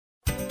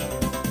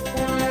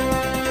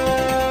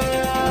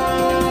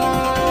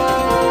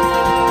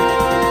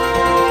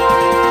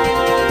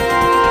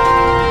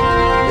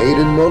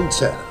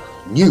Montana.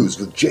 News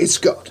with Jay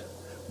Scott,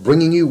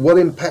 bringing you what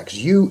impacts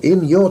you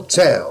in your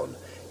town.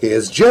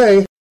 Here's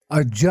Jay.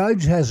 A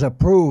judge has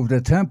approved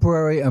a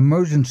temporary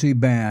emergency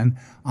ban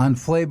on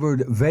flavored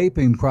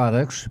vaping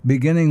products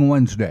beginning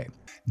Wednesday.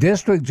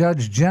 District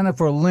Judge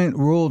Jennifer Lint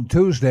ruled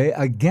Tuesday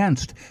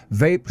against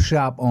vape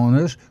shop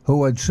owners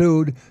who had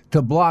sued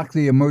to block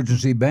the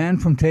emergency ban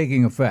from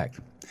taking effect.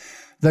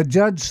 The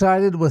judge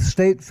sided with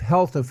state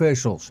health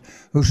officials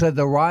who said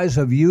the rise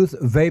of youth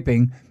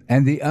vaping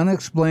and the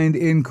unexplained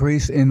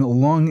increase in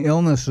lung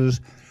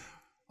illnesses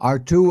are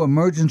two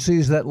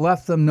emergencies that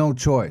left them no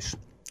choice.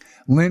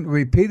 Lint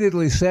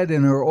repeatedly said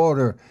in her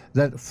order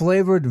that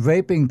flavored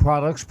vaping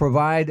products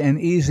provide an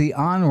easy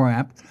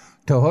on-ramp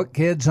to hook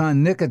kids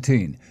on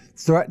nicotine,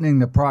 threatening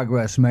the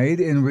progress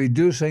made in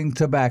reducing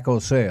tobacco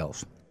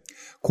sales.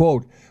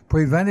 Quote,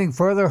 preventing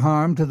further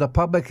harm to the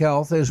public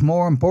health is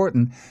more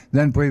important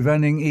than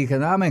preventing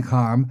economic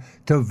harm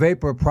to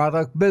vapor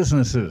product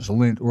businesses,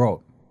 Lint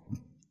wrote.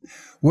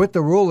 With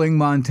the ruling,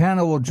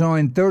 Montana will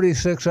join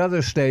 36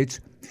 other states,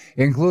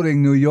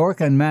 including New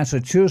York and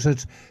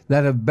Massachusetts,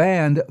 that have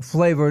banned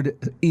flavored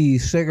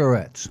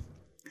e-cigarettes.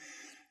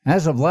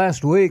 As of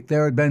last week,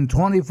 there had been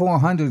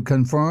 2,400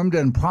 confirmed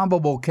and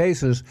probable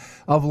cases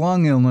of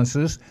lung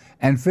illnesses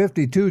and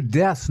 52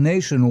 deaths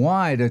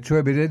nationwide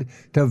attributed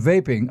to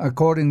vaping,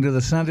 according to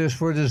the Centers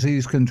for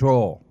Disease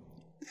Control.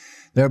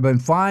 There have been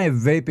 5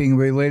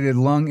 vaping-related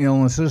lung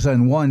illnesses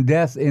and 1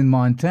 death in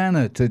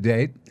Montana to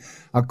date,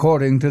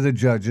 according to the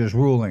judge's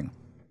ruling.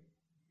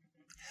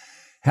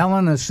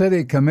 Helena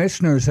City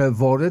Commissioners have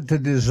voted to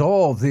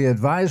dissolve the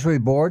advisory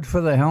board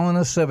for the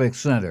Helena Civic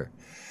Center.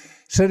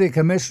 City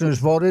Commissioners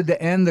voted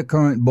to end the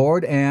current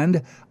board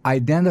and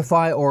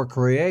identify or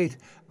create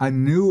a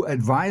new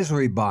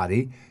advisory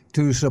body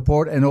to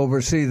support and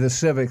oversee the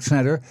Civic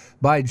Center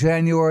by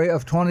January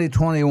of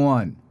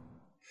 2021.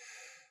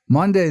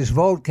 Monday's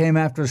vote came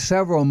after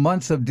several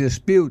months of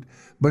dispute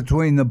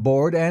between the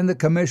board and the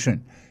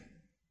commission.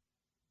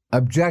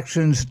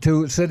 Objections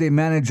to City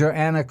Manager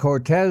Ana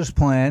Cortez's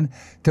plan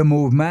to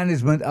move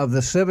management of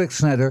the Civic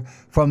Center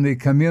from the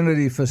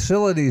Community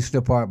Facilities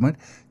Department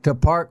to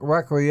Park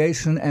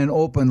Recreation and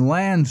Open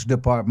Lands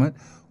Department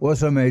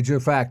was a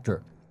major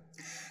factor.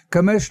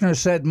 Commissioners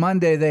said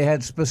Monday they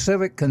had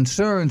specific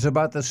concerns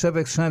about the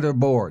Civic Center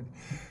Board.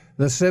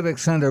 The Civic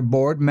Center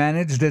Board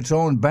managed its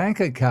own bank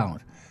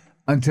account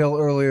until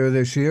earlier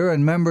this year,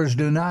 and members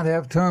do not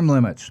have term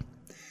limits.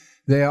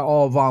 They are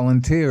all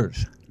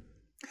volunteers.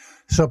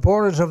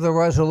 Supporters of the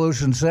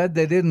resolution said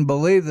they didn't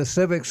believe the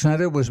Civic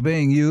Center was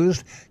being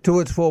used to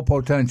its full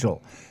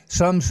potential.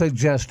 Some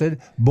suggested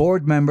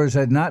board members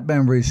had not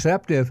been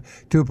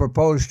receptive to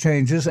proposed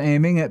changes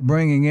aiming at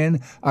bringing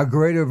in a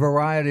greater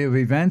variety of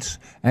events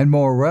and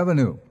more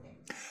revenue.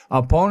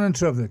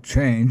 Opponents of the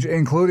change,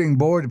 including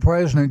Board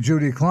President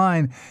Judy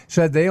Klein,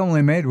 said they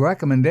only made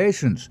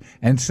recommendations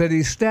and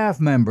city staff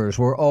members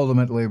were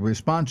ultimately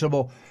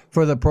responsible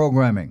for the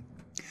programming.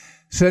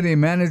 City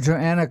Manager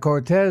Ana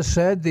Cortez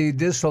said the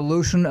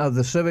dissolution of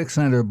the Civic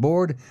Center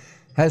Board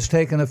has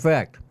taken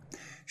effect.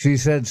 She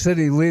said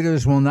city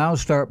leaders will now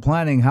start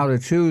planning how to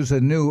choose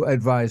a new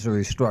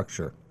advisory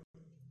structure.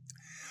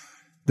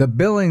 The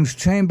Billings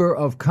Chamber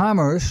of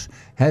Commerce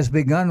has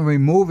begun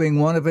removing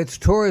one of its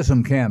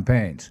tourism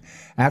campaigns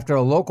after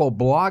a local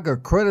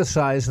blogger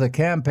criticized the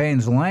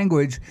campaign's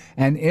language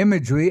and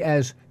imagery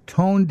as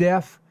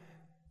tone-deaf.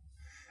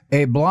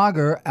 A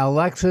blogger,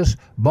 Alexis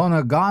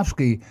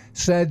Bonagovsky,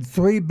 said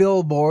 3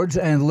 billboards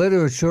and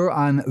literature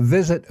on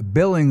Visit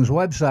Billings'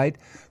 website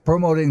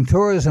promoting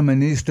tourism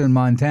in eastern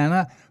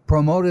Montana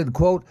promoted,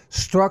 quote,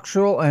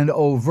 structural and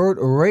overt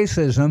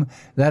racism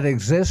that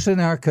exists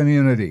in our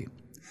community.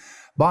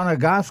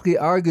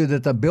 Bonagovsky argued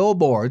that the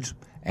billboards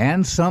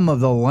and some of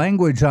the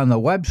language on the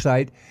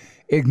website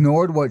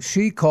ignored what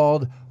she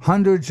called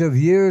hundreds of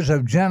years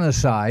of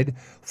genocide,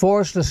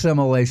 forced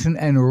assimilation,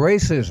 and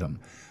racism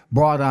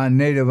brought on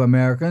Native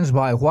Americans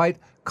by white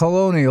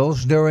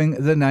colonials during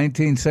the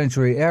 19th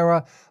century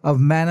era of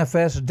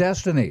manifest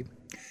destiny.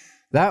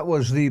 That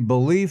was the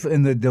belief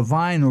in the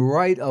divine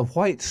right of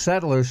white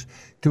settlers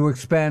to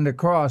expand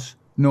across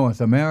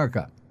North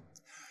America.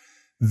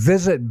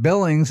 Visit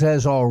Billings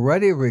has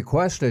already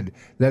requested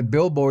that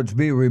billboards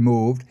be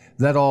removed,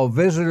 that all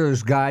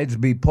visitors' guides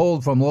be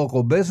pulled from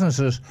local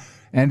businesses,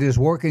 and is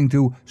working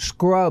to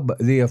scrub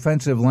the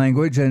offensive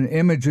language and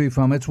imagery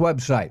from its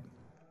website.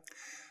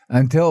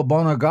 Until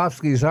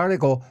Bonagovsky's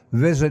article,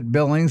 Visit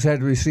Billings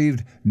had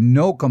received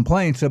no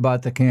complaints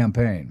about the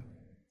campaign.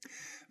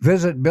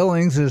 Visit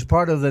Billings is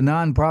part of the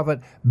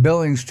nonprofit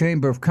Billings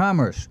Chamber of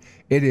Commerce.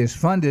 It is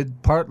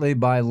funded partly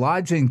by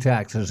lodging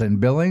taxes in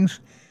Billings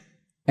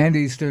and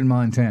eastern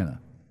Montana.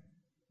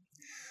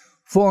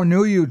 4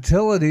 new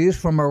utilities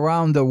from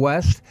around the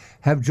West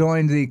have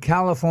joined the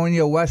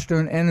California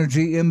Western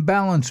Energy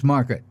Imbalance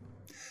Market.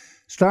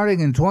 Starting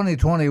in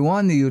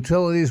 2021, the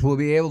utilities will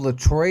be able to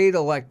trade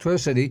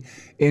electricity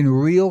in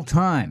real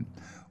time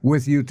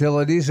with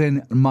utilities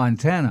in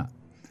Montana.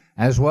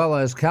 as well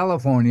as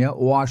California,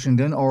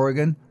 Washington,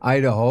 Oregon,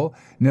 Idaho,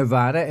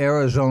 Nevada,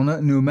 Arizona,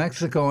 New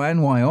Mexico,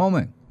 and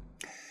Wyoming.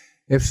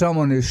 If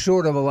someone is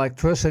short of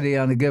electricity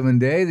on a given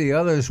day, the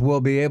others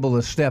will be able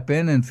to step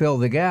in and fill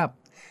the gap.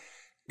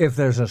 If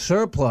there's a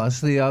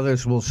surplus, the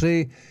others will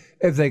see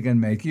if they can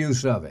make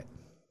use of it.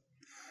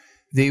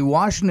 The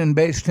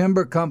Washington-based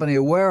timber company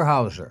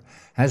Weyerhaeuser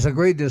has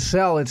agreed to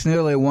sell its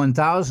nearly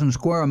 1,000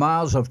 square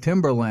miles of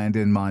timberland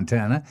in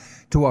Montana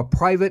to a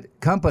private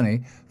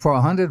company for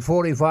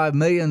 $145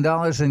 million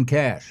in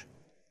cash.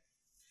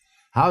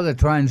 How the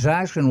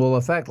transaction will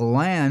affect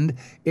land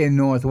in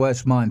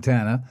northwest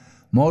Montana,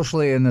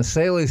 mostly in the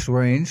Salish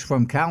Range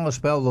from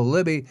Kalispell to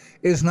Libby,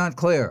 is not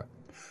clear.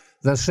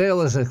 The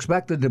sale is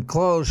expected to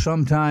close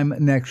sometime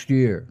next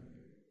year.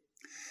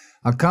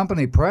 A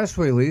company press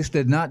release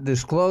did not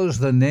disclose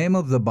the name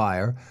of the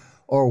buyer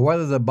or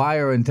whether the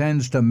buyer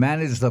intends to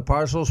manage the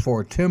parcels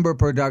for timber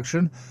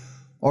production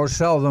or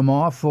sell them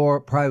off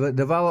for private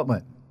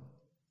development.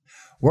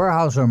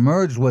 Weyerhaeuser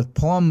merged with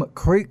Plum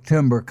Creek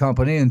Timber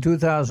Company in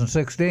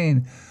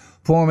 2016,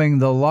 forming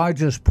the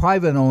largest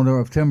private owner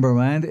of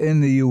timberland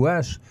in the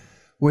U.S.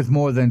 with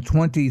more than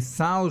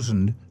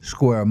 20,000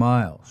 square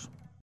miles.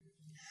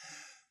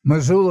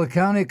 Missoula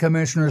County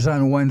Commissioners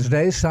on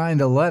Wednesday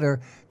signed a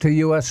letter to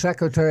U.S.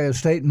 Secretary of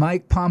State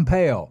Mike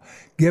Pompeo,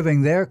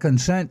 giving their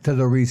consent to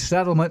the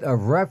resettlement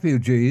of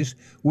refugees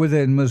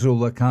within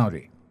Missoula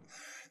County.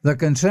 The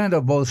consent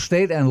of both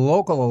state and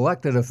local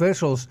elected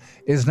officials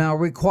is now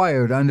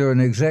required under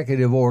an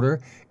executive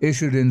order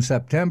issued in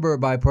September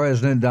by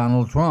President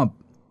Donald Trump.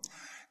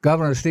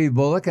 Governor Steve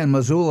Bullock and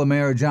Missoula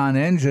Mayor John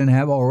Engin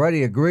have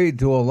already agreed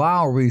to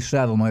allow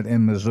resettlement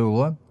in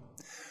Missoula.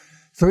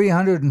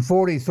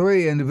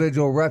 343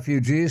 individual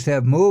refugees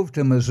have moved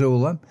to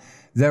Missoula.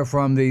 They're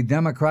from the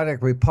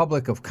Democratic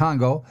Republic of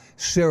Congo,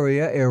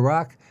 Syria,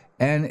 Iraq,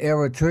 and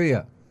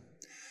Eritrea.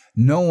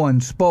 No one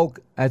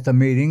spoke at the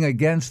meeting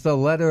against the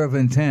letter of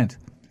intent.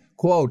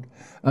 Quote,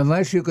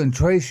 "Unless you can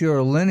trace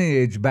your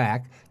lineage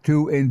back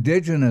to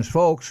indigenous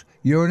folks,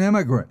 you're an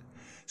immigrant,"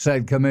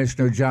 said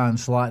Commissioner John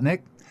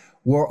Slotnick.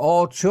 "We're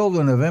all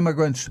children of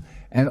immigrants,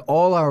 and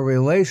all our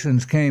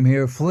relations came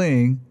here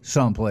fleeing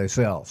someplace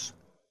else."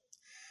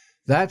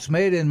 That's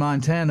Made in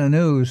Montana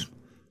News.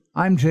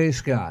 I'm Jay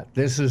Scott.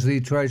 This is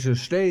the Treasure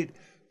State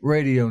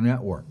Radio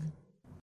Network.